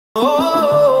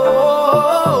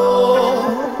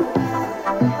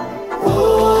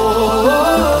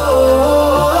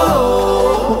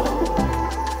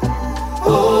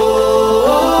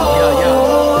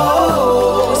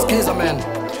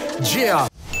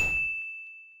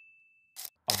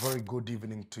very good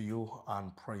evening to you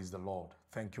and praise the Lord.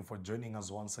 Thank you for joining us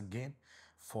once again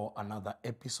for another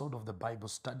episode of the Bible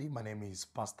study. My name is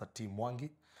Pastor T.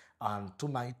 Mwangi, and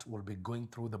tonight we'll be going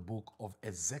through the book of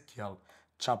Ezekiel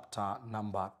chapter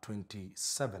number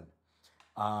 27.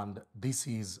 And this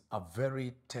is a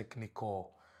very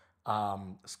technical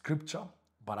scripture,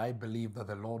 but I believe that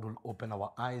the Lord will open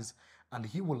our eyes and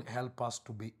He will help us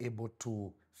to be able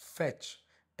to fetch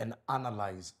and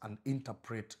analyze and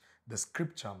interpret the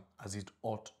scripture as it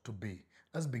ought to be.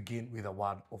 Let's begin with a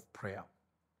word of prayer.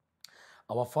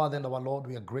 Our Father and our Lord,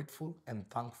 we are grateful and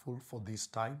thankful for this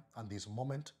time and this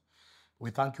moment. We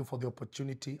thank you for the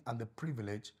opportunity and the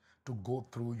privilege to go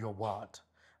through your word.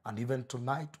 And even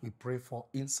tonight, we pray for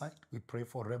insight, we pray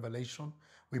for revelation,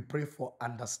 we pray for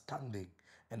understanding.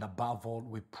 And above all,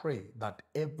 we pray that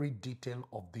every detail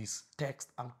of this text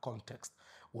and context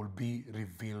will be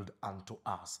revealed unto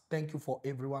us. Thank you for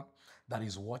everyone that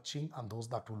is watching and those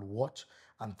that will watch.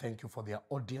 And thank you for their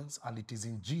audience. And it is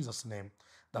in Jesus' name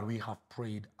that we have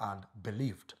prayed and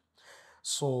believed.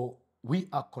 So we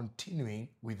are continuing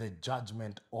with the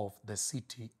judgment of the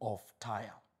city of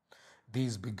Tyre.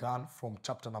 This began from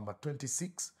chapter number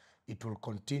 26. It will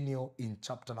continue in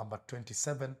chapter number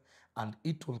 27, and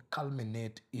it will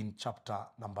culminate in chapter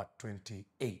number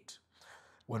 28.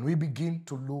 When we begin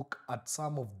to look at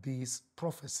some of these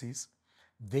prophecies,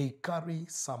 they carry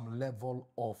some level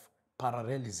of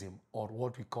parallelism, or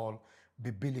what we call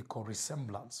biblical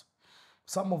resemblance.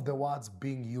 Some of the words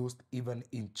being used even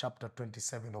in chapter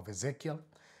 27 of Ezekiel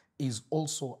is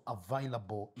also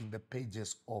available in the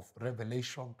pages of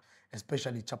Revelation,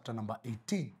 especially chapter number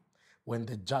 18, when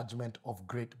the judgment of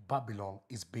Great Babylon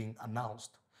is being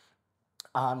announced.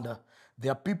 And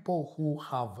there are people who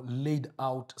have laid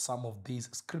out some of these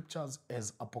scriptures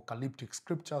as apocalyptic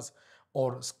scriptures,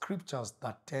 or scriptures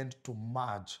that tend to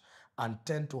merge and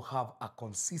tend to have a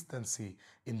consistency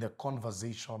in the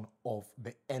conversation of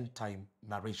the end time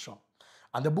narration.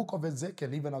 And the book of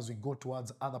Ezekiel, even as we go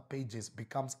towards other pages,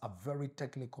 becomes a very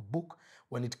technical book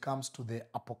when it comes to the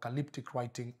apocalyptic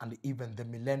writing and even the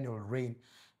millennial reign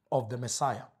of the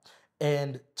Messiah.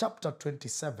 And chapter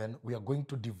 27, we are going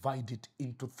to divide it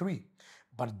into three.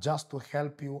 But just to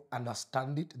help you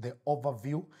understand it, the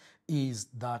overview is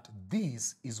that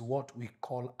this is what we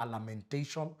call a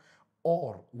lamentation,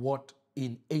 or what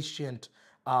in ancient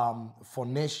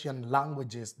Phoenician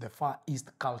languages, the Far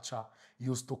East culture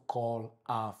used to call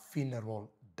a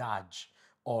funeral dirge,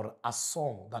 or a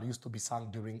song that used to be sung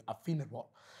during a funeral.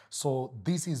 So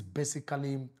this is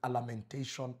basically a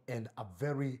lamentation and a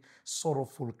very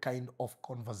sorrowful kind of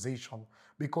conversation,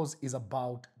 because it's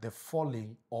about the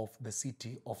falling of the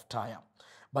city of Tyre.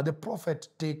 But the prophet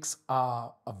takes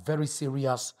a very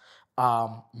serious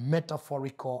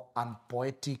metaphorical and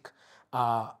poetic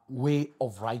way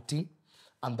of writing,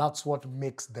 and that's what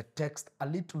makes the text a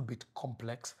little bit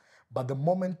complex. But the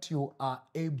moment you are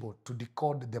able to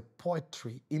decode the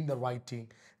poetry in the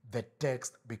writing, the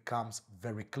text becomes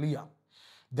very clear.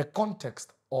 The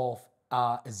context of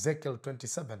Ezekiel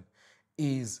 27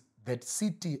 is the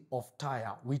city of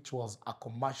Tyre, which was a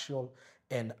commercial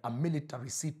and a military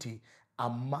city, a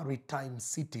maritime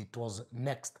city. It was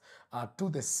next to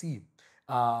the sea.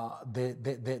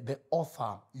 The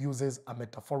author uses a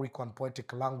metaphorical and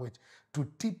poetic language to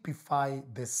typify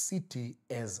the city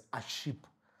as a ship.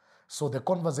 So the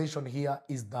conversation here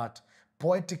is that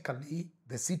poetically,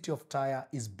 the city of Tyre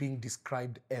is being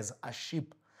described as a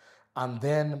ship. And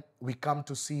then we come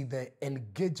to see the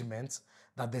engagements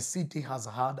that the city has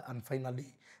had, and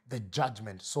finally the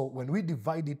judgment. So when we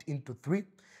divide it into three,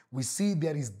 we see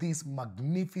there is this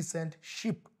magnificent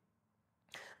ship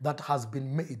that has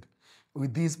been made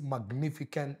with these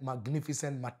magnificent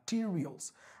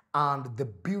materials, and the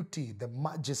beauty, the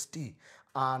majesty,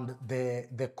 and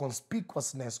the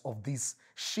conspicuousness of this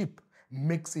ship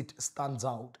makes it stands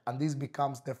out, and this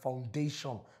becomes the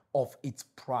foundation of its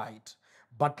pride.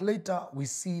 But later we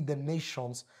see the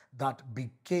nations that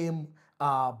became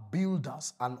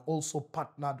builders and also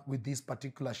partnered with this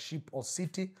particular ship or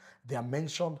city. They are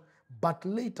mentioned, but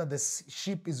later the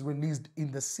ship is released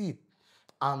in the sea,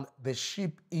 and the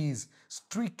ship is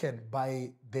stricken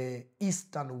by the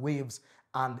eastern waves,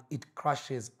 and it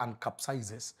crashes and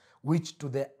capsizes, which to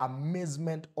the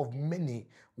amazement of many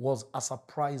was a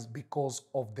surprise, because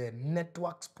of the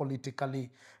networks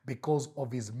politically, because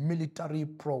of his military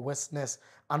prowessness,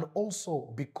 and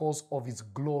also because of his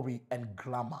glory and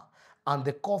glamour. And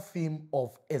the core theme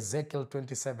of Ezekiel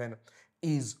 27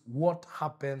 is what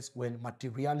happens when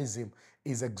materialism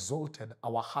is exalted.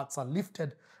 Our hearts are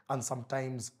lifted and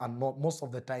sometimes, and most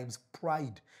of the times,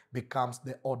 pride becomes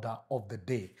the order of the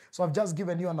day. So I've just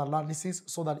given you an analysis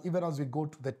so that even as we go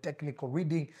to the technical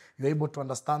reading, you're able to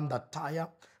understand that Tyre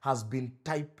has been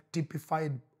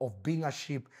typified of being a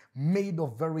ship made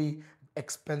of very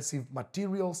expensive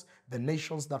materials, the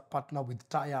nations that partner with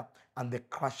Tyre, and the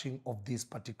crushing of this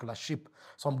particular ship.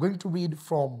 So I'm going to read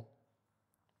from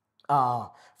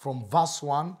verse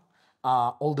 1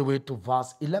 all the way to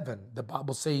verse 11. The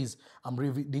Bible says, I'm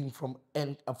reading from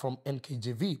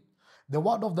NKJV. The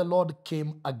word of the Lord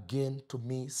came again to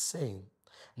me, saying,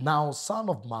 Now, son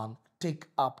of man, take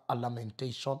up a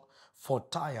lamentation for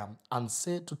Tyre, and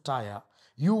say to Tyre,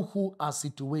 you who are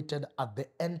situated at the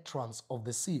entrance of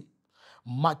the sea,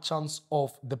 merchants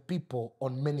of the people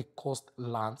on many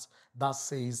coastlands, thus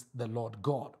says the Lord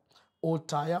God. O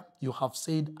Tyre, you have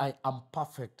said, I am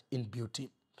perfect in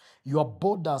beauty. Your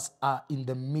borders are in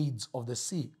the midst of the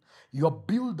sea. Your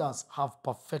builders have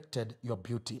perfected your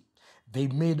beauty. They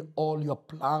made all your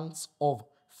planks of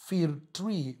fir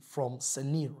tree from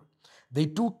Senir. They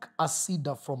took a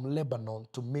cedar from Lebanon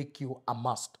to make you a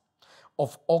mast.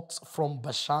 Of ox from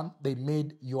Bashan they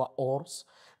made your oars.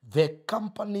 The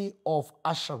company of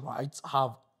Asherites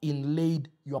have inlaid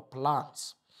your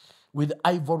plants. With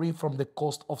ivory from the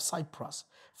coast of Cyprus,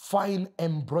 fine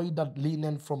embroidered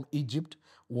linen from Egypt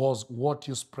was what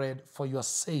you spread for your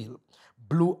sail.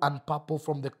 Blue and purple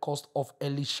from the coast of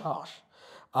Elishash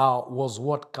was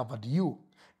what covered you.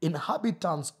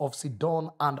 Inhabitants of Sidon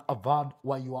and Avad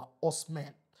were your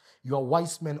horsemen. Your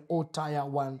wise men, O Tyre,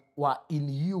 were in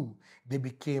you. They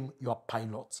became your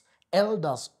pilots.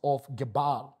 Elders of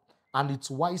Gebal and its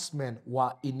wise men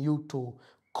were in you to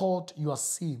cut your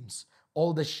seams,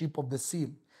 all the sheep of the sea,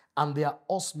 and their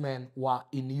horsemen were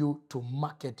in you to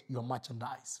market your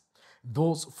merchandise.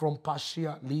 Those from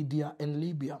Persia, Lydia, and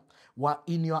Libya were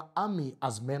in your army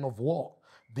as men of war.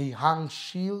 They hung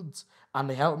shields and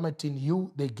helmet in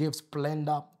you. They gave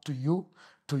splendor to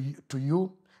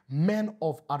you. Men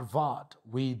of Arvad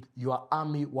with your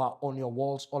army were on your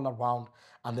walls all around,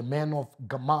 and the men of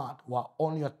Gamad were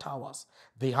on your towers.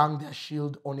 They hung their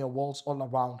shield on your walls all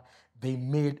around. They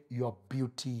made your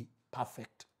beauty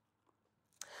perfect.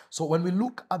 So when we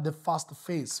look at the first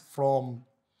phase from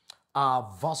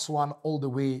verse 1 all the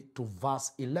way to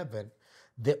verse 11,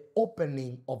 the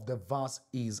opening of the verse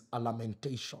is a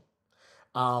lamentation.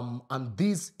 And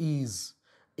this is,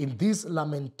 in this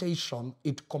lamentation,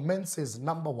 it commences,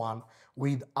 number one,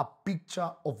 with a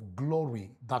picture of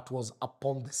glory that was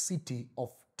upon the city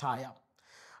of Tyre,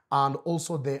 and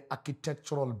also the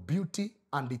architectural beauty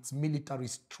and its military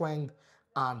strength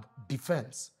and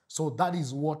defense. So that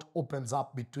is what opens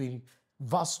up between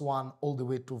verse 1 all the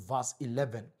way to verse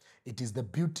 11. It is the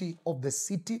beauty of the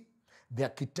city, the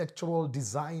architectural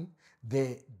design,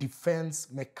 the defense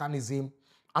mechanism,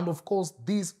 and of course,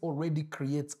 this already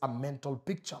creates a mental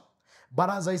picture. But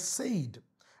as I said,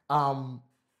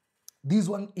 this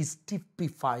one is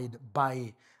typified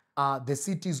by the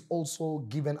city is also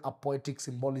given a poetic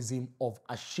symbolism of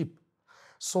a ship.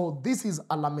 So this is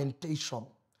a lamentation.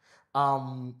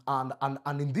 And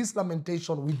in this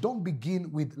lamentation, we don't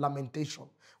begin with lamentation.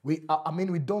 We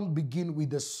don't begin with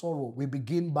the sorrow. We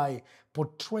begin by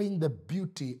portraying the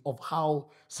beauty of how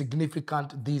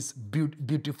significant this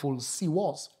beautiful sea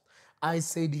was. I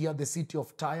said here the city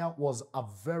of Tyre was a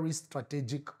very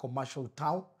strategic commercial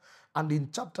town. And in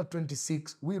chapter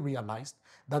 26, we realized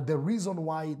that the reason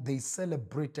why they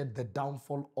celebrated the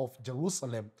downfall of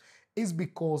Jerusalem is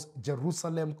because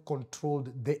Jerusalem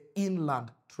controlled the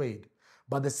inland trade,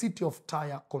 but the city of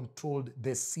Tyre controlled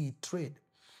the sea trade.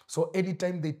 So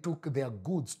anytime they took their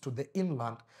goods to the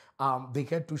inland, they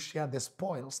had to share the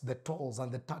spoils, the tolls,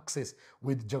 and the taxes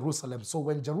with Jerusalem. So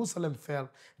when Jerusalem fell,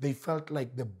 they felt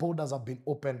like the borders have been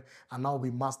opened, and now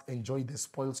we must enjoy the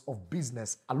spoils of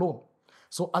business alone.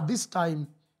 So at this time,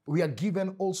 we are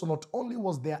given also, not only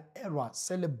was their era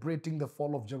celebrating the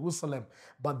fall of Jerusalem,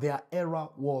 but their era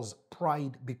was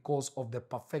pride because of the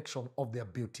perfection of their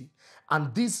beauty.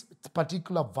 And these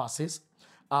particular verses,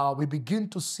 we begin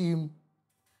to see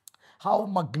how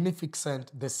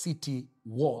magnificent the city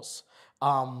was.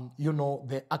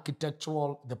 The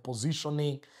architectural, the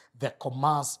positioning, the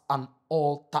commerce, and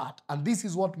all that. And this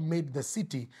is what made the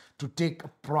city to take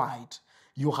pride.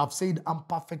 You have said, I'm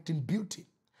perfect in beauty.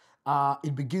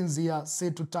 It begins here,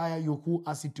 say to Tyre, you who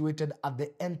are situated at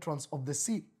the entrance of the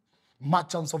sea,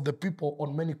 merchants of the people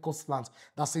on many coastlands.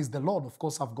 That says the Lord. Of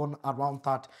course, I've gone around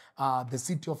that. The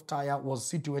city of Tyre was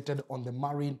situated on the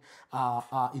marine.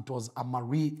 It was a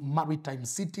maritime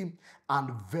city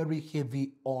and very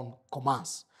heavy on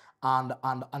commerce. and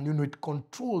it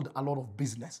controlled a lot of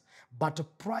business. But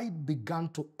pride began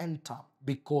to enter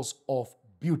because of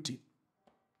beauty.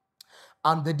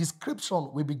 And the description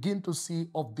we begin to see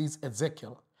of this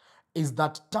Ezekiel is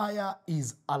that Tyre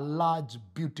is a large,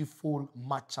 beautiful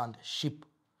merchant ship.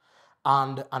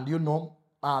 And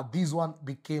this one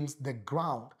becomes the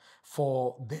ground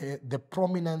for the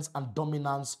prominence and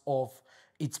dominance of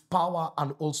its power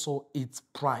and also its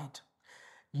pride.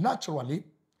 Naturally,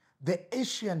 the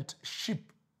ancient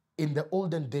ship in the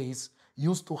olden days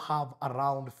used to have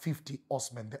around 50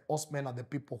 oarsmen. The oarsmen are the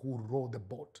people who row the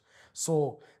boat.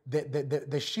 So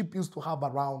the ship used to have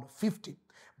around 50.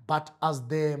 But as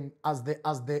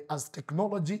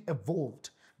technology evolved,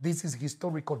 this is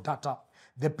historical data,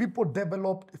 the people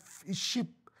developed a ship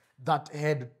that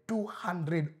had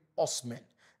 200 oarsmen.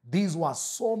 These were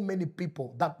so many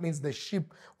people. That means the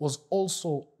ship was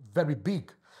also very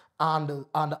big. And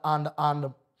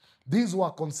these were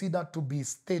considered to be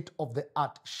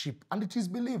state-of-the-art ship. And it is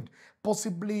believed,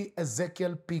 possibly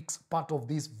Ezekiel picks part of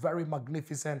this very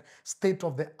magnificent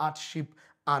state-of-the-art ship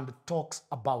and talks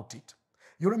about it.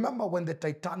 You remember when the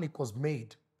Titanic was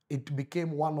made, it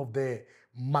became one of the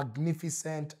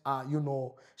magnificent,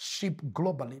 ship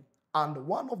globally. And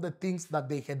one of the things that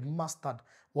they had mastered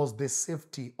was the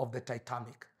safety of the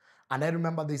Titanic. And I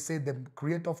remember they said, the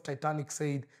creator of Titanic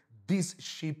said, this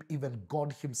ship, even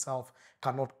God himself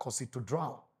cannot cause it to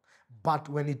drown. But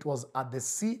when it was at the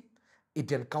sea,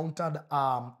 it encountered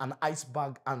an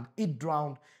iceberg and it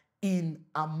drowned in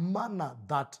a manner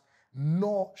that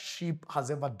no ship has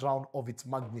ever drowned of its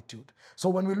magnitude. So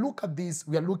when we look at this,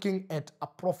 we are looking at a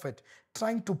prophet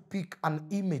trying to pick an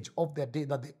image of their day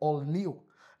that they all knew.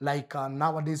 Like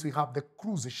nowadays we have the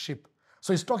cruise ship.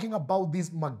 So he's talking about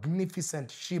this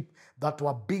magnificent ship that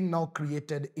were being now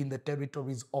created in the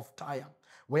territories of Tyre,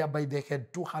 whereby they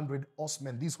had 200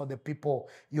 oarsmen. These were the people,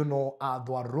 they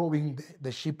were rowing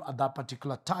the ship at that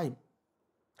particular time.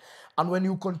 And when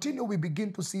you continue, we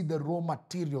begin to see the raw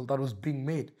material that was being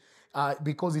made.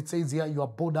 Because it says here, your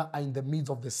border are in the midst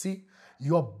of the sea.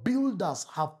 Your builders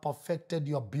have perfected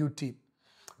your beauty.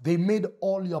 They made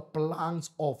all your planks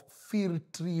of fir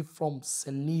tree from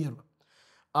Senir.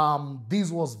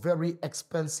 This was very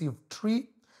expensive tree,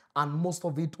 and most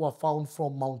of it were found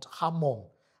from Mount Hermon.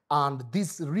 And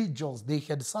these regions, they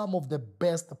had some of the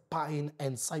best pine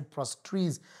and cypress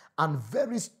trees and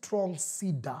very strong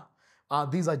cedar.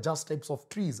 These are just types of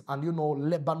trees. And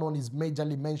Lebanon is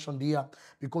majorly mentioned here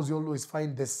because you always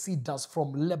find the cedars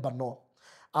from Lebanon.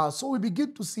 So we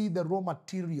begin to see the raw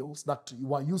materials that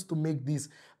were used to make this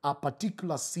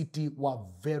particular city were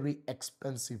very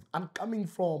expensive and coming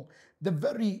from the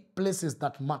very places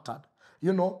that mattered.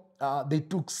 They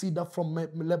took cedar from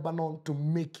Lebanon to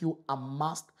make you a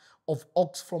mast. Of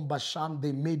ox from Bashan,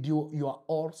 they made you your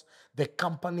oars. The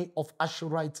company of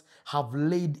Ashurites have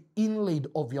laid inlaid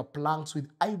of your planks with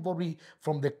ivory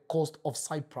from the coast of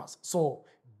Cyprus. So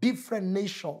different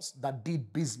nations that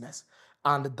did business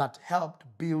and that helped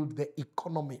build the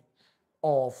economy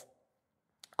of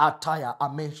Tyre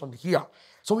are mentioned here.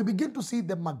 So we begin to see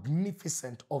the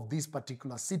magnificence of this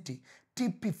particular city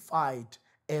typified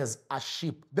as a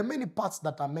ship. The many parts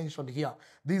that are mentioned here,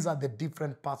 these are the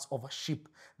different parts of a ship.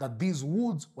 That these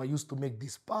woods were used to make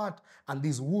this part, and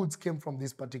these woods came from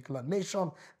this particular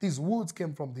nation. These woods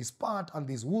came from this part, and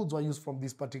these woods were used from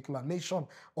this particular nation.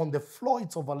 On the floor,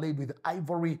 it's overlaid with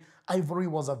ivory. Ivory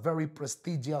was a very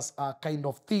prestigious kind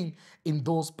of thing in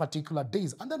those particular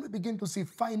days. And then we begin to see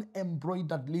fine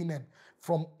embroidered linen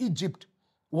from Egypt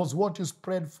was what you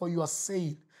spread for your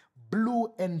sail.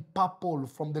 Blue and purple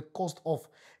from the coast of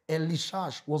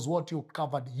Elishash was what you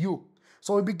covered you.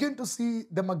 So we begin to see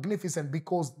the magnificent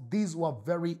because these were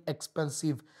very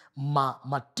expensive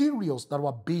materials that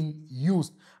were being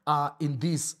used in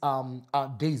these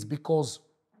days, because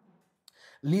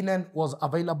linen was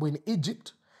available in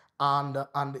Egypt and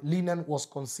linen was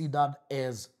considered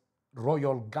as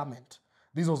royal garment.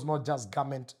 This was not just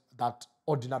garment that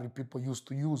ordinary people used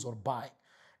to use or buy.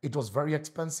 It was very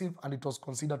expensive and it was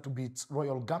considered to be its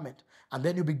royal garment. And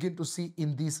then you begin to see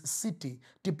in this city,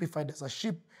 typified as a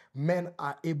ship, men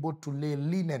are able to lay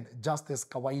linen just as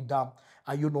kawaida,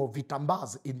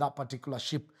 vitambas in that particular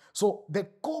ship. So the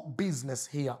core business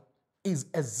here is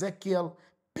Ezekiel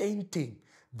painting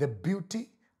the beauty,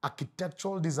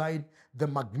 architectural design, the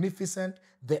magnificent,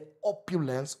 the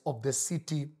opulence of the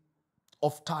city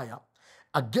of Tyre.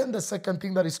 Again, the second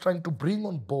thing that he's trying to bring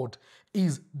on board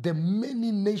is the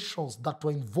many nations that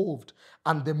were involved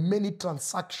and the many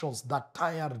transactions that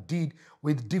Tyre did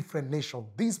with different nations.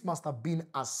 This must have been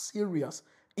a serious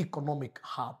economic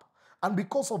hub. And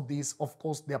because of this, of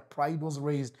course, their pride was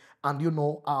raised,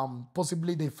 and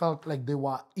possibly they felt like they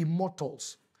were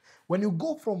immortals. When you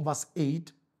go from verse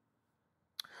 8,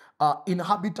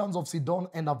 inhabitants of Sidon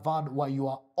and Avad were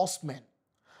your horsemen.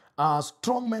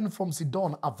 Strong men from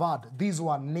Sidon, Avad, these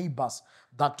were neighbors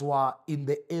that were in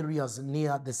the areas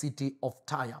near the city of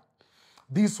Tyre.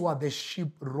 These were the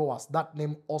sheep rowers, that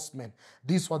name horsemen.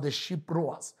 These were the sheep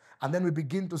rowers. And then we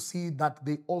begin to see that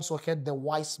they also had the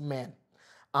wise men.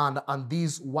 And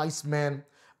these wise men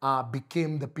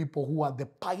became the people who are the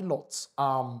pilots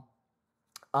that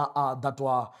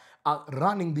were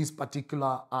running this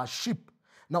particular ship.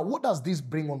 Now, what does this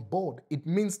bring on board? It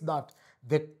means that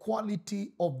the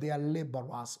quality of their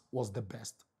laborers was the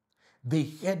best.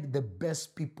 They had the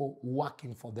best people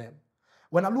working for them.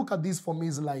 When I look at this, for me,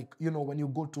 it's like, when you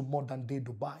go to modern day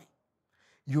Dubai,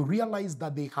 you realize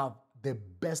that they have the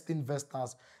best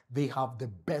investors, they have the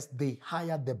best, they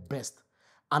hire the best.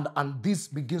 And this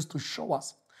begins to show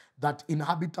us that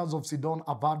inhabitants of Sidon,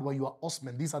 Avad were your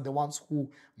horsemen. These are the ones who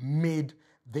made,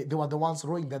 they were the ones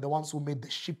rowing, they're the ones who made the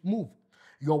ship move.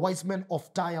 Your wise men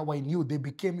of Tyre were in you, they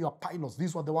became your pilots.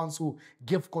 These were the ones who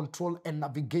gave control and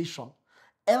navigation.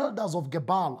 Elders of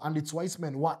Gebal and its wise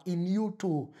men were in you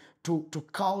to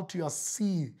count your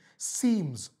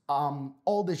seams,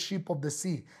 all the sheep of the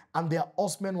sea, and their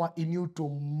horsemen were in you to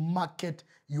market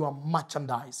your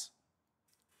merchandise.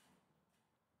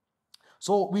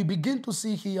 So we begin to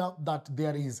see here that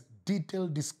there is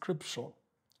detailed description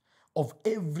of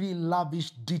every lavish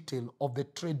detail of the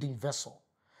trading vessel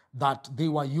that they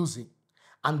were using.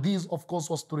 And this, of course,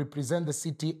 was to represent the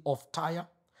city of Tyre,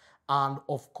 and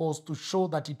of course to show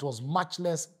that it was much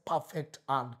less perfect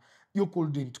and you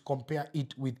couldn't compare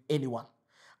it with anyone.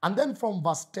 And then from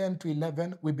verse 10 to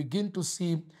 11, we begin to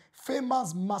see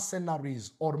famous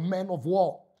mercenaries or men of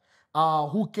war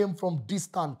who came from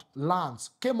distant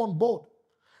lands, came on board.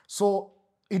 So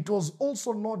it was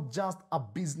also not just a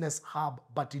business hub,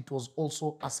 but it was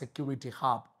also a security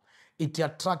hub. It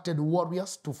attracted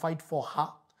warriors to fight for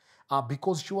her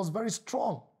because she was very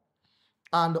strong.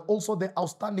 And also the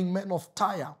outstanding men of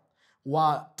Tyre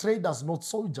were traders, not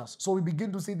soldiers. So we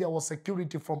begin to see there was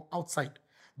security from outside.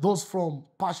 Those from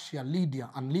Persia, Lydia,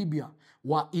 and Libya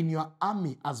were in your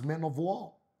army as men of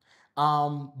war.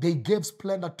 They gave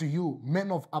splendor to you.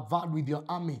 Men of Avad with your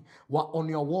army were on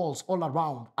your walls all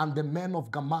around. And the men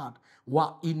of Gamad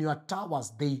were in your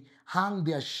towers. They hung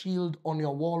their shield on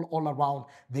your wall all around.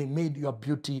 They made your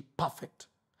beauty perfect.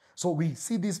 So we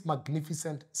see this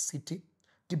magnificent city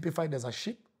typified as a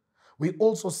ship. We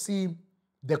also see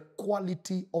the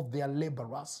quality of their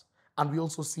laborers, and we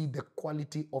also see the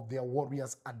quality of their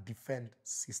warriors and defense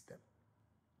system.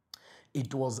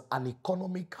 It was an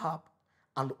economic hub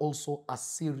and also a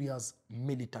serious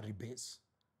military base.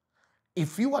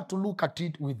 If you were to look at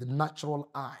it with natural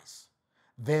eyes,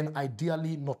 then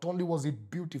ideally not only was it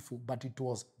beautiful, but it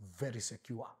was very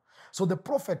secure. So the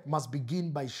prophet must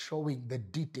begin by showing the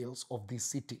details of this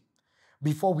city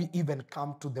before we even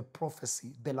come to the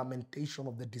prophecy, the lamentation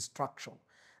of the destruction.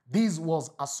 This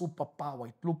was a superpower.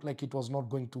 It looked like it was not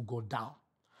going to go down.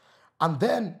 And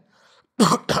then,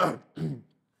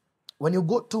 when you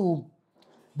go to,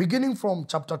 beginning from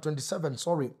chapter 27,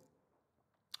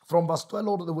 from verse 12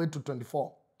 all the way to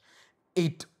 24,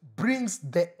 it brings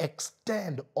the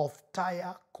extent of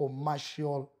Tyre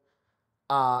commercial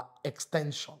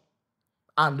extension.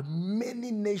 And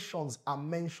many nations are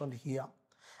mentioned here,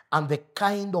 and the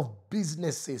kind of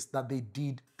businesses that they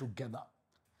did together.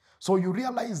 So you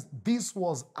realize this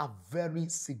was a very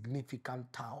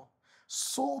significant town.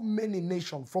 So many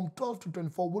nations, from 12 to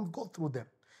 24, we'll go through them.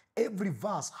 Every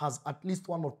verse has at least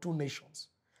one or two nations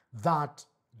that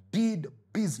did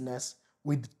business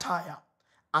with Tyre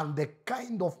and the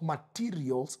kind of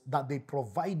materials that they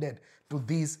provided to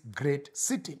this great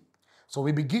city. So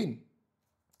we begin.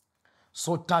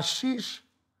 So Tarshish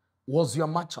was your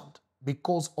merchant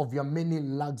because of your many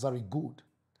luxury good.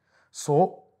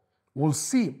 So we'll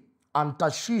see, and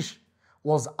Tarshish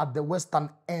was at the western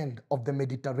end of the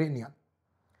Mediterranean.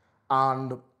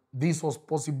 And this was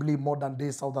possibly modern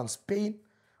day southern Spain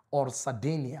or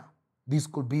Sardinia. This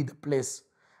could be the place.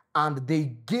 And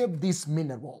they gave these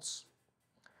minerals.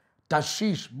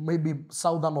 Tarshish, maybe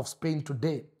southern of Spain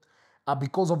today,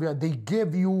 because of your, they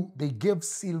gave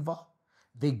silver,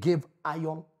 they gave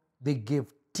iron, they gave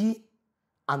tea,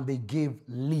 and they gave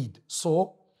lead.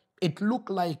 So it looked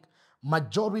like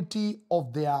majority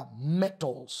of their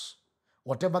metals,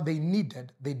 whatever they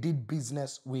needed, they did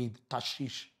business with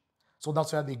Tarshish. So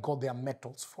that's where they got their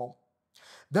metals from.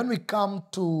 Then we come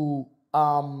to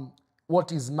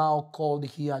what is now called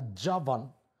here Javan,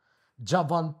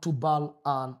 Tubal,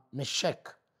 and Meshech,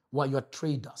 were your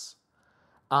traders.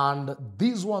 And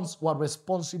these ones were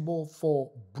responsible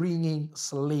for bringing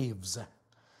slaves.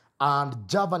 And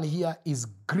Javan here is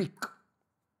Greek.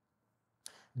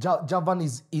 Javan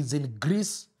is in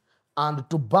Greece, and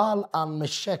Tubal and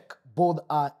Meshech both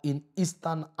are in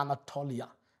eastern Anatolia.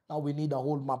 Now we need a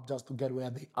whole map just to get where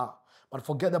they are. But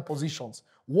forget the positions.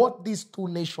 What these two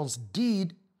nations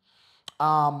did,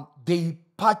 they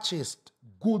purchased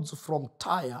goods from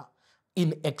Tyre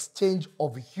in exchange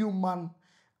of human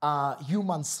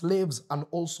slaves and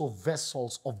also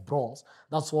vessels of bronze.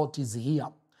 That's what is here.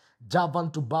 Javan,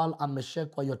 Tubal, and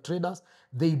Meshech were your traders.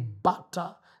 They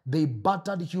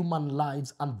bartered human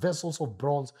lives and vessels of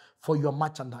bronze for your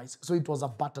merchandise. So it was a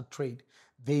barter trade.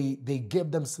 They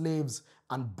gave them slaves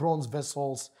and bronze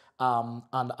vessels,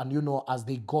 and as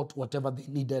they got whatever they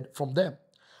needed from them.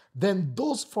 Then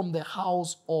those from the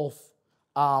house of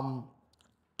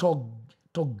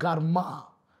Togarmah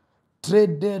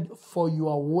traded for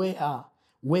your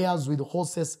wares with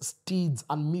horses, steeds,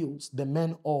 and mules. The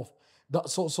men of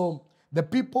the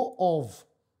people of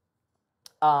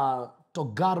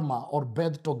Togarmah or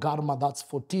Beth Togarmah, that's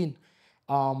 14.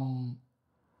 From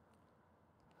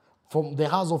the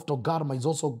house of Togarmah is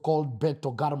also called Beth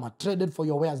Togarmah, traded for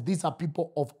your wares. These are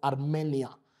people of Armenia.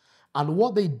 And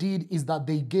what they did is that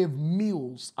they gave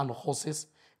mules and horses,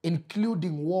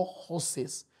 including war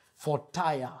horses, for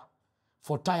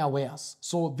Tyre wares.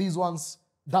 So these ones,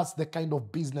 that's the kind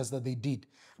of business that they did.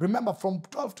 Remember, from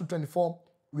 12 to 24,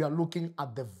 we are looking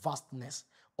at the vastness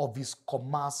of his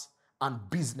commerce and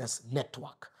business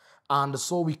network. And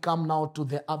so we come now to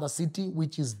the other city,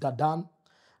 which is Dedan.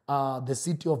 The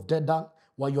city of Dedan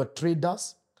were your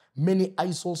traders. Many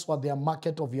isols were their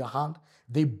market of your hand.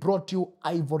 They brought you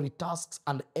ivory tusks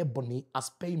and ebony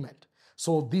as payment.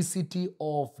 So this city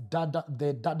of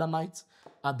the Dadanites,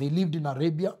 they lived in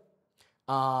Arabia,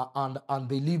 and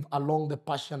they live along the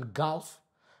Persian Gulf.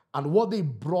 And what they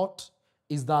brought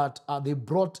is that they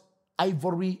brought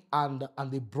ivory and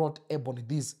they brought ebony.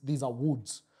 These are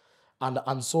woods.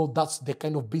 And so that's the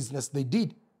kind of business they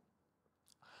did.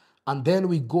 And then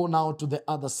we go now to the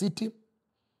other city.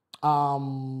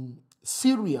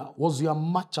 Syria was your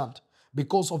merchant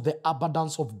because of the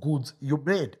abundance of goods you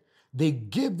made. They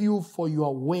gave you for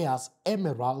your wares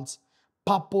emeralds,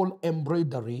 purple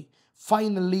embroidery,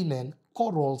 fine linen,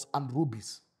 corals, and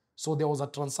rubies. So there was a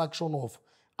transaction of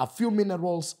a few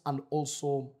minerals and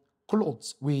also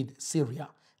clothes with Syria.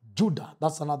 Judah,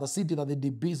 that's another city that they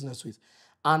did business with.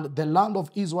 And the land of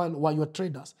Israel were your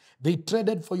traders. They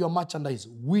traded for your merchandise,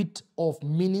 wheat of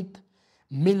minute,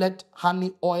 millet,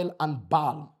 honey, oil, and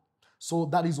balm. So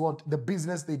that is what the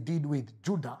business they did with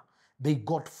Judah. They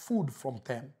got food from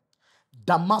them.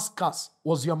 Damascus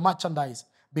was your merchandise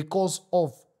because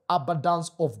of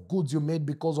abundance of goods you made,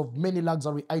 because of many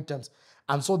luxury items.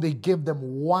 And so they gave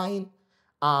them wine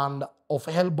and of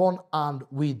Helbon and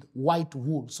with white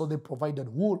wool. So they provided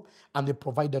wool and they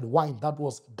provided wine. That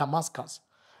was Damascus.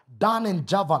 Dan and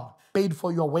Javan paid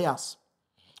for your wares,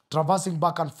 traversing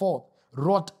back and forth.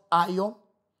 Wrought iron,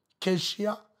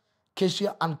 cassia,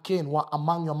 and cane were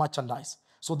among your merchandise.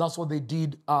 So that's what they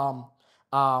did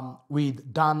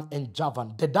with Dan and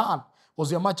Javan. Dedan was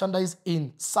your merchandise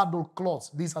in saddle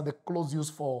cloths. These are the clothes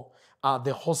used for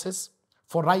the horses,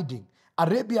 for riding.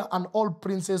 Arabia and all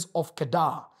princes of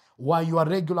Kedar were your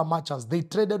regular merchants. They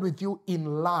traded with you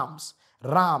in lambs,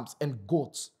 rams, and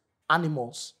goats,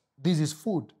 animals. This is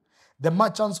food. The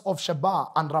merchants of Sheba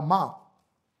and Ramah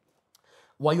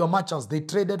were your merchants. They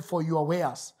traded for your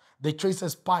wares. They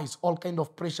traded spice, all kind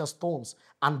of precious stones,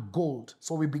 and gold.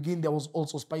 So we begin, there was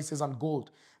also spices and gold,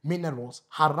 minerals,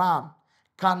 Haran,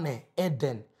 Canaan,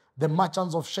 Eden. The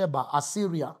merchants of Sheba,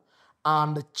 Assyria,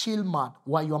 and Chilmad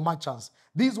were your merchants.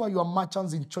 These were your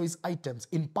merchants in choice items,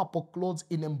 in purple clothes,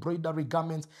 in embroidery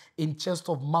garments, in chests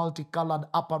of multicolored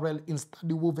apparel, in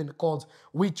study woven cords,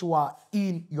 which were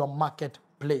in your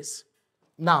marketplace.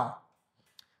 Now,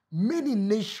 many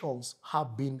nations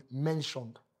have been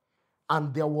mentioned,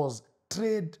 and there was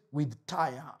trade with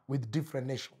Tyre with different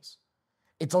nations.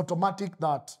 It's automatic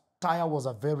that Tyre was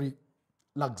a very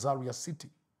luxurious city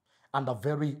and a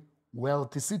very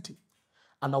wealthy city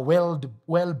and a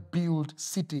well-built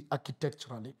city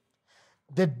architecturally.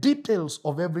 The details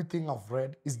of everything I've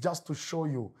read is just to show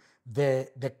you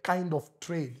the kind of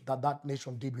trade that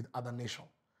nation did with other nations.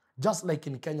 Just like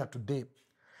in Kenya today,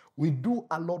 we do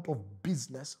a lot of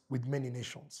business with many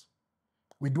nations.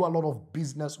 We do a lot of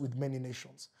business with many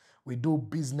nations. We do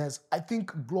business, I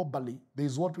think globally,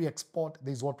 there's what we export,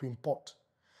 there's what we import.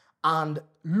 And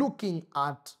looking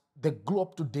at the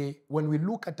globe today, when we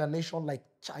look at a nation like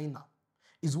China,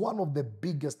 is one of the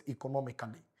biggest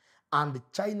economically. And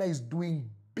China is doing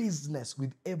business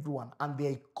with everyone, and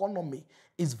their economy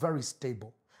is very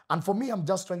stable. And for me, I'm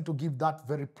just trying to give that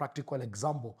very practical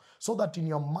example so that in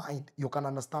your mind, you can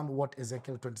understand what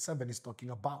Ezekiel 27 is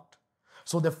talking about.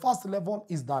 So the first level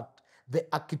is that the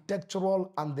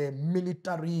architectural and the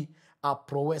military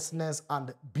prowessness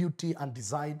and beauty and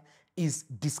design is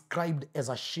described as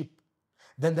a ship.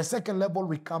 Then the second level,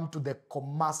 we come to the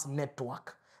commerce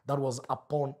network that was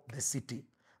upon the city,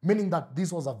 meaning that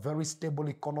this was a very stable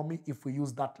economy. If we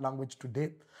use that language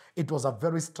today, it was a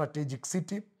very strategic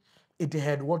city. It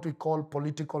had what we call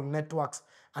political networks,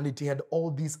 and it had all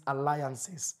these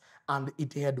alliances, and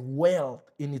it had wealth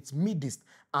in its midst,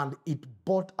 and it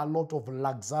bought a lot of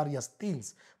luxurious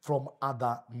things from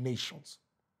other nations.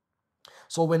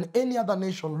 So when any other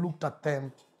nation looked at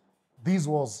them, this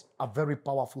was a very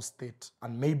powerful state,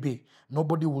 and maybe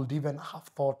nobody would even have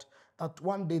thought that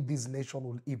one day this nation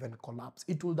will even collapse.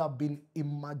 It would have been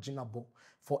unimaginable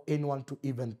for anyone to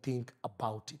even think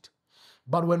about it.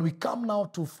 But when we come now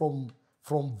to from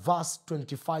verse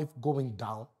 25 going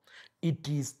down, it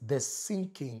is the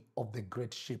sinking of the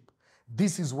great ship.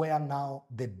 This is where now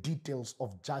the details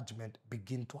of judgment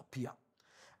begin to appear.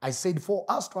 I said for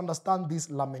us to understand this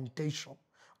lamentation,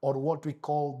 or what we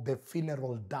call the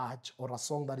funeral dirge, or a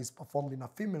song that is performed in a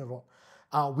funeral,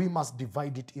 we must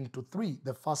divide it into three.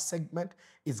 The first segment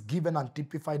is given and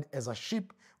typified as a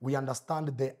ship. We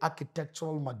understand the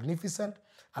architectural magnificence,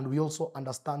 and we also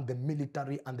understand the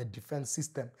military and the defense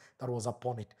system that was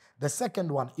upon it. The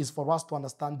second one is for us to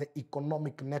understand the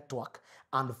economic network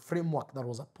and framework that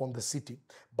was upon the city.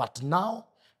 But now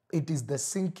it is the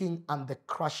sinking and the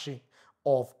crushing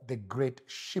of the great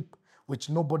ship, which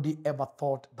nobody ever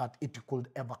thought that it could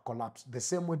ever collapse. The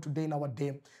same way today in our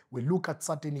day, we look at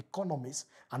certain economies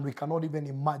and we cannot even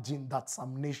imagine that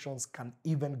some nations can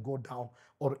even go down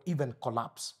or even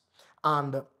collapse.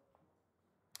 And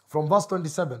from verse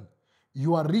 27,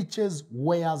 your riches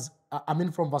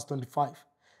from verse 25,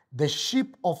 the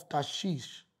ship of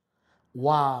Tarshish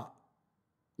were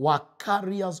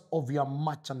carriers of your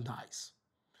merchandise.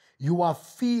 You are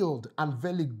filled and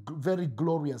very, very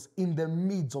glorious in the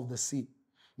midst of the sea.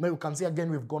 Now you can see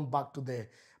again, we've gone back to the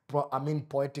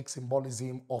poetic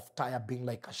symbolism of Tyre being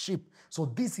like a ship. So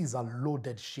this is a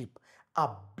loaded ship, a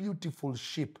beautiful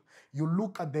ship. You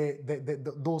look at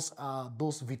those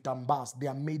vitambas, they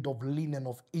are made of linen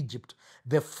of Egypt.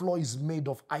 The floor is made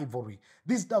of ivory.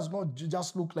 This does not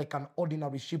just look like an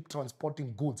ordinary ship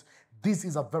transporting goods. This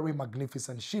is a very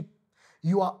magnificent ship.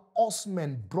 Your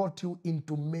oarsmen brought you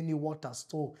into many waters.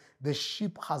 So the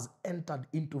ship has entered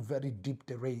into very deep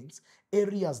terrains,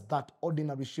 areas that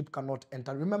ordinary ship cannot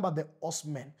enter. Remember the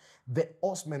oarsmen. The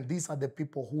oarsmen, these are the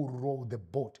people who row the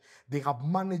boat. They have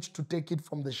managed to take it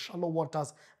from the shallow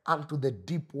waters and to the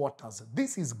deep waters.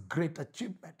 This is great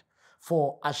achievement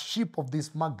for a ship of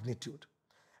this magnitude.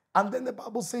 And then the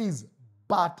Bible says,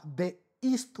 but the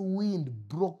east wind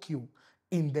broke you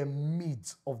in the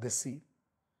midst of the sea.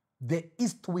 The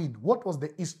east wind. What was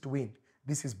the east wind?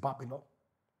 This is Babylon.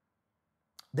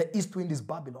 The east wind is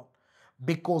Babylon.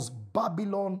 Because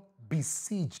Babylon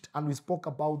besieged, and we spoke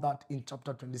about that in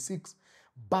chapter 26,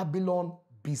 Babylon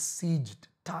besieged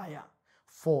Tyre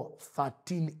for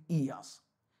 13 years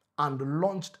and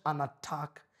launched an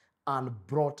attack and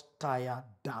brought Tyre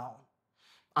down.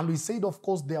 And we said, of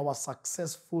course, there were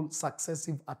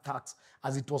successive attacks,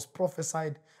 as it was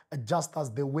prophesied, just as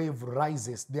the wave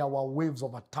rises, there were waves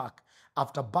of attack.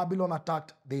 After Babylon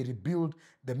attacked, they rebuild.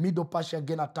 The Medo-Persia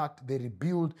again attacked, they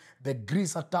rebuild. The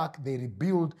Greece attacked, they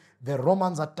rebuild. The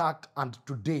Romans attacked, and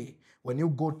today, when you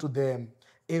go to the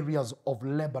areas of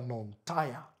Lebanon,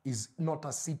 Tyre is not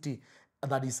a city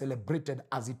that is celebrated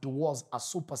as it was a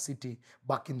super city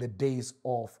back in the days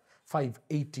of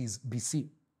 580s BC.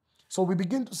 So we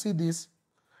begin to see this.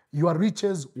 Your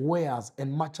riches, wares,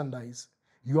 and merchandise,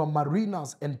 your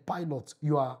mariners and pilots,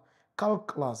 your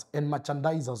calculers and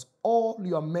merchandisers, all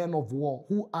your men of war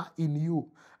who are in you,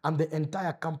 and the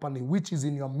entire company which is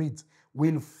in your midst,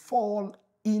 will fall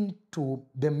into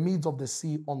the midst of the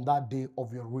sea on that day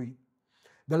of your ruin.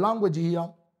 The language here,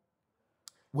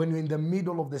 when you're in the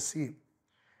middle of the sea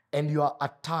and you are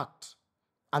attacked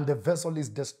and the vessel is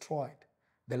destroyed,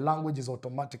 the language is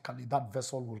automatically that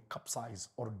vessel will capsize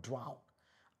or drown.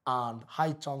 And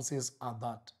high chances are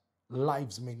that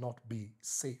lives may not be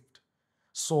saved.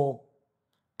 So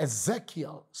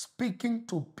Ezekiel, speaking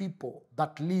to people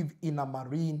that live in a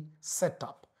marine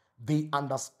setup, they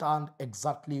understand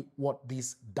exactly what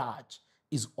this dirge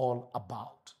is all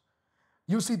about.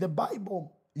 You see, the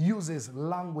Bible uses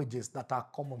languages that are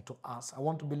common to us. I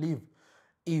want to believe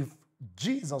if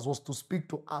Jesus was to speak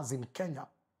to us in Kenya,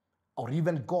 or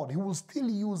even God, he will still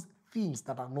use things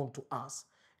that are known to us.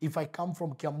 If I come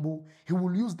from Kiambu, he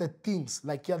will use the things,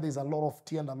 like here there's a lot of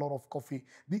tea and a lot of coffee.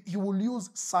 He will use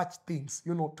such things,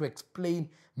 to explain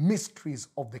mysteries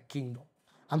of the kingdom.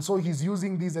 And so he's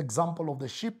using this example of the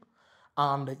sheep.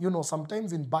 And,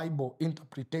 sometimes in Bible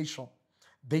interpretation,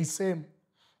 they say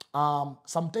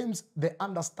sometimes the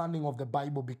understanding of the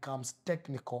Bible becomes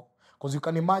technical. Because you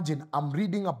can imagine, I'm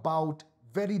reading about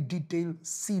very detailed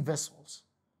sea vessels,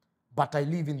 but I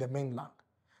live in the mainland.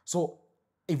 So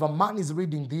if a man is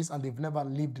reading this and they've never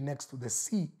lived next to the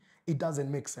sea, it doesn't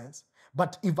make sense.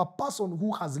 But if a person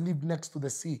who has lived next to the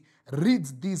sea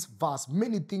reads this verse,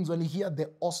 many things, when he hears the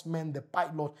oarsman, the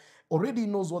pilot, already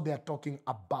knows what they are talking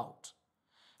about.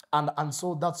 And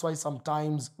so that's why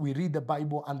sometimes we read the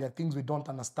Bible and there are things we don't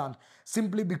understand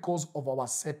simply because of our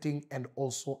setting and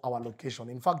also our location.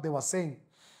 In fact, they were saying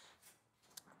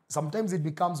sometimes it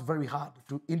becomes very hard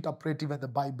to interpret even the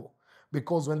Bible,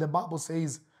 because when the Bible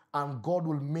says, and God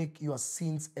will make your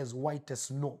sins as white as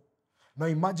snow. Now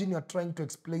imagine you're trying to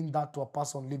explain that to a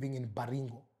person living in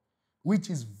Baringo, which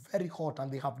is very hot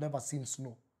and they have never seen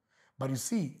snow. But you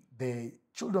see, the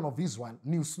children of Israel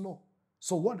knew snow.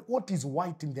 So what is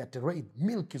white in their terrain?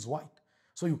 Milk is white.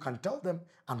 So you can tell them,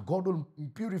 and God will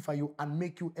purify you and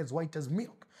make you as white as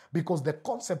milk, because the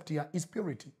concept here is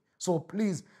purity. So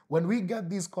please, when we get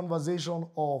this conversation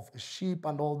of sheep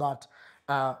and all that,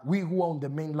 we who are on the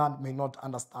mainland may not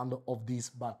understand of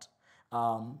this, but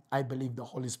I believe the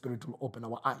Holy Spirit will open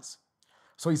our eyes.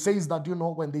 So he says that,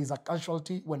 when there is a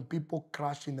casualty, when people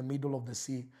crash in the middle of the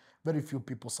sea, very few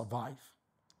people survive.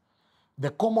 The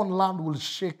common land will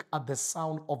shake at the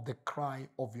sound of the cry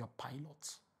of your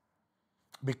pilots,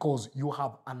 because you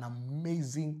have an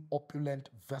amazing, opulent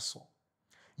vessel.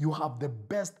 You have the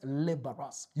best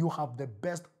laborers. You have the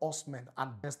best oarsmen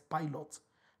and best pilots.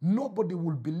 Nobody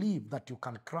will believe that you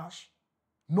can crash.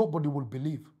 Nobody will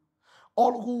believe.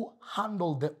 All who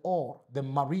handle the oar, the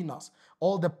mariners,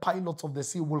 all the pilots of the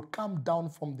sea will come down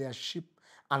from their ship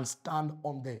and stand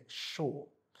on the shore.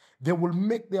 They will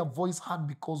make their voice heard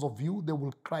because of you. They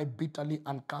will cry bitterly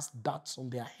and cast darts on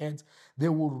their heads. They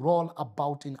will roll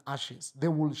about in ashes. They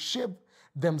will shave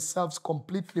themselves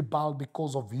completely bald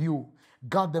because of you,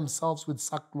 guard themselves with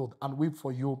sackcloth and weep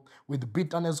for you with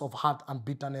bitterness of heart and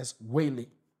bitterness wailing.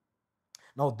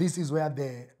 Now this is where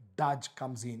the dirge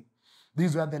comes in.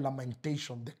 This is where the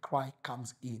lamentation, the cry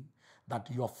comes in,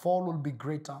 that your fall will be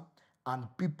greater and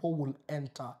people will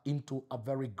enter into a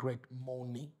very great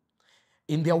mourning.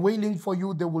 In their wailing for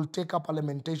you, they will take up a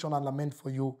lamentation and lament for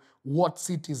you. What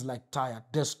cities like Tyre,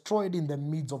 destroyed in the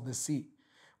midst of the sea?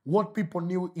 What people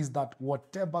knew is that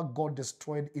whatever God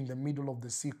destroyed in the middle of the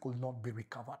sea could not be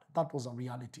recovered. That was a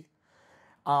reality.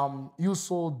 You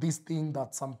saw this thing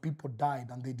that some people died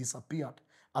and they disappeared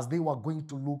as they were going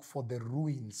to look for the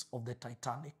ruins of the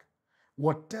Titanic.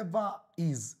 Whatever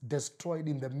is destroyed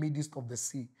in the midst of the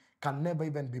sea can never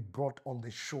even be brought on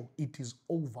the shore. It is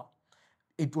over.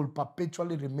 It will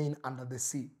perpetually remain under the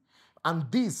sea. And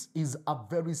this is a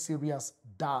very serious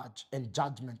dirge and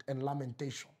judgment and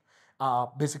lamentation,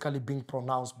 basically being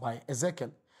pronounced by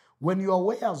Ezekiel. When your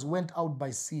wares went out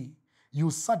by sea, you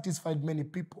satisfied many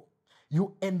people.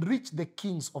 You enriched the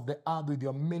kings of the earth with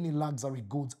your many luxury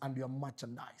goods and your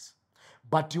merchandise.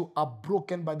 But you are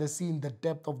broken by the sea in the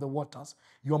depth of the waters.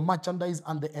 Your merchandise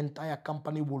and the entire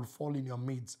company will fall in your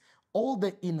midst. All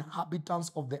the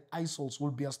inhabitants of the isles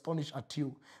will be astonished at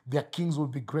you. Their kings will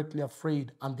be greatly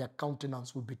afraid, and their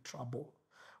countenance will be troubled.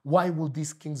 Why will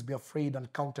these kings be afraid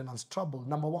and countenance troubled?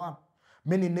 Number one,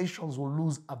 many nations will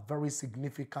lose a very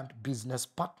significant business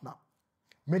partner.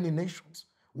 Many nations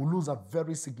will lose a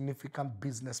very significant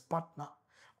business partner.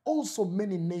 Also,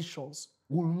 many nations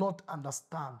will not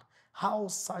understand how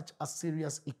such a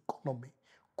serious economy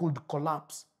could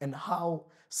collapse and how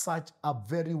such a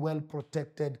very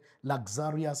well-protected,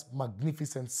 luxurious,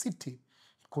 magnificent city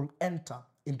could enter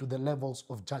into the levels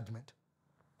of judgment.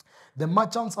 The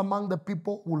merchants among the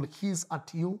people will hiss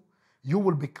at you. You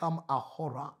will become a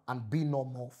horror and be no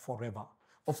more forever.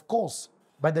 Of course,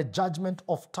 by the judgment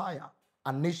of Tyre,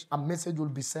 a message will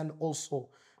be sent also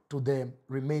to the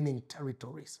remaining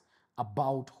territories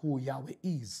about who Yahweh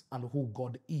is and who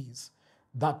God is.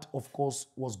 That, of course,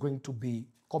 was going to be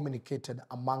communicated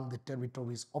among the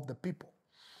territories of the people.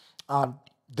 And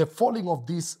the falling of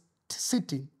this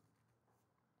city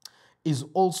is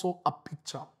also a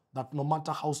picture that no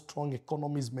matter how strong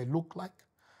economies may look like,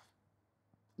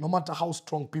 no matter how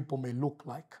strong people may look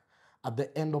like, at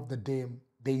the end of the day,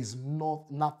 there is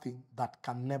nothing that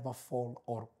can never fall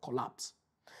or collapse.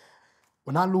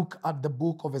 When I look at the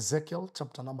book of Ezekiel,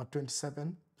 chapter number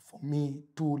 27, for me,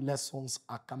 two lessons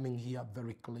are coming here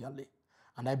very clearly.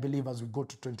 And I believe as we go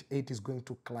to 28, is going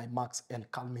to climax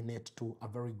and culminate to a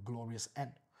very glorious end.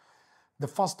 The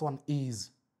first one is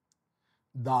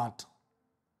that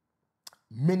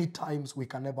many times we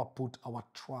can never put our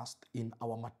trust in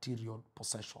our material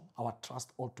possession. Our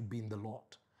trust ought to be in the Lord.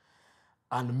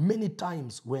 And many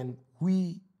times when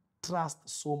we trust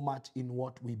so much in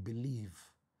what we believe,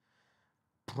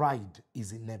 pride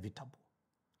is inevitable.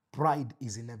 Pride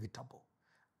is inevitable.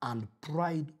 And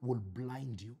pride will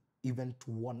blind you even to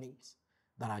warnings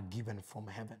that are given from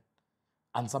heaven.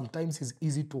 And sometimes it's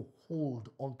easy to hold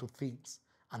on to things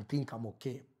and think I'm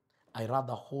okay. I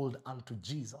rather hold on to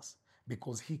Jesus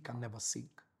because he can never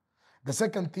sink. The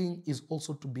second thing is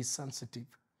also to be sensitive.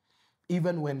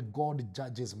 Even when God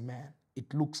judges man,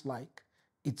 it looks like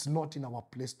it's not in our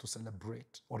place to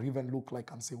celebrate or even look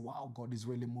like and say, wow, God is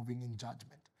really moving in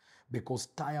judgment. Because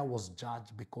Tyre was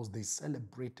judged because they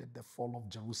celebrated the fall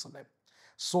of Jerusalem.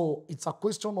 So it's a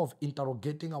question of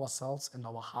interrogating ourselves and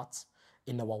our hearts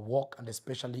in our walk, and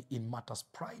especially in matters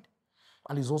pride.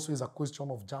 And it also is a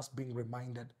question of just being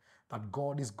reminded that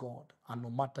God is God, and no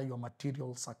matter your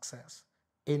material success,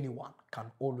 anyone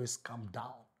can always come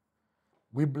down.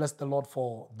 We bless the Lord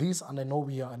for this, and I know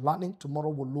we are learning. Tomorrow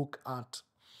we'll look at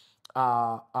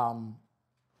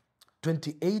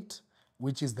 28,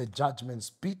 which is the judgment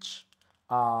speech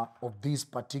of this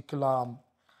particular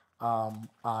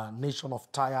nation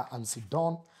of Tyre and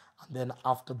Sidon. And then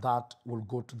after that, we'll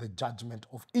go to the judgment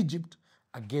of Egypt,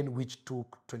 again, which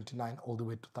took 29 all the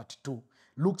way to 32.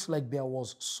 Looks like there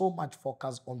was so much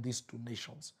focus on these two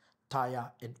nations,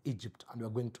 Tyre and Egypt, and we're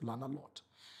going to learn a lot.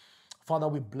 Father,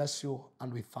 we bless you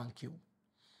and we thank you.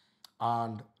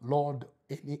 And Lord,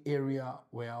 any area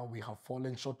where we have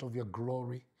fallen short of your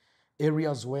glory,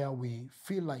 areas where we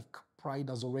feel like pride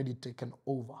has already taken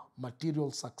over,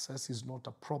 material success is not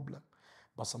a problem,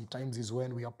 but sometimes is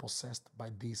when we are possessed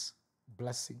by these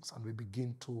blessings and we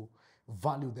begin to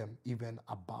value them even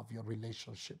above your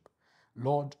relationship.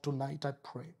 Lord, tonight I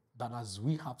pray that as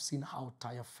we have seen how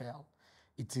Tyre fell,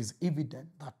 it is evident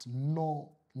that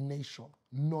no nation,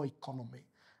 no economy,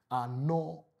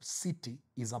 no city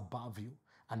is above you,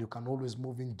 and you can always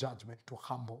move in judgment to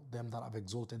humble them that have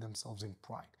exalted themselves in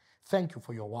pride. Thank you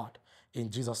for your word. In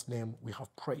Jesus' name we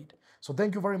have prayed. So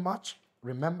thank you very much.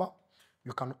 Remember,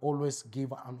 you can always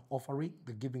give an offering.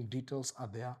 The giving details are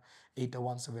there,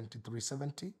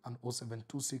 817370 and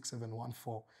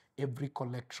 0726714. Every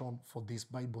collection for this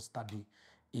Bible study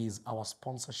is our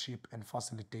sponsorship and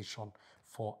facilitation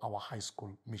for our high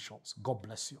school missions. God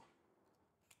bless you.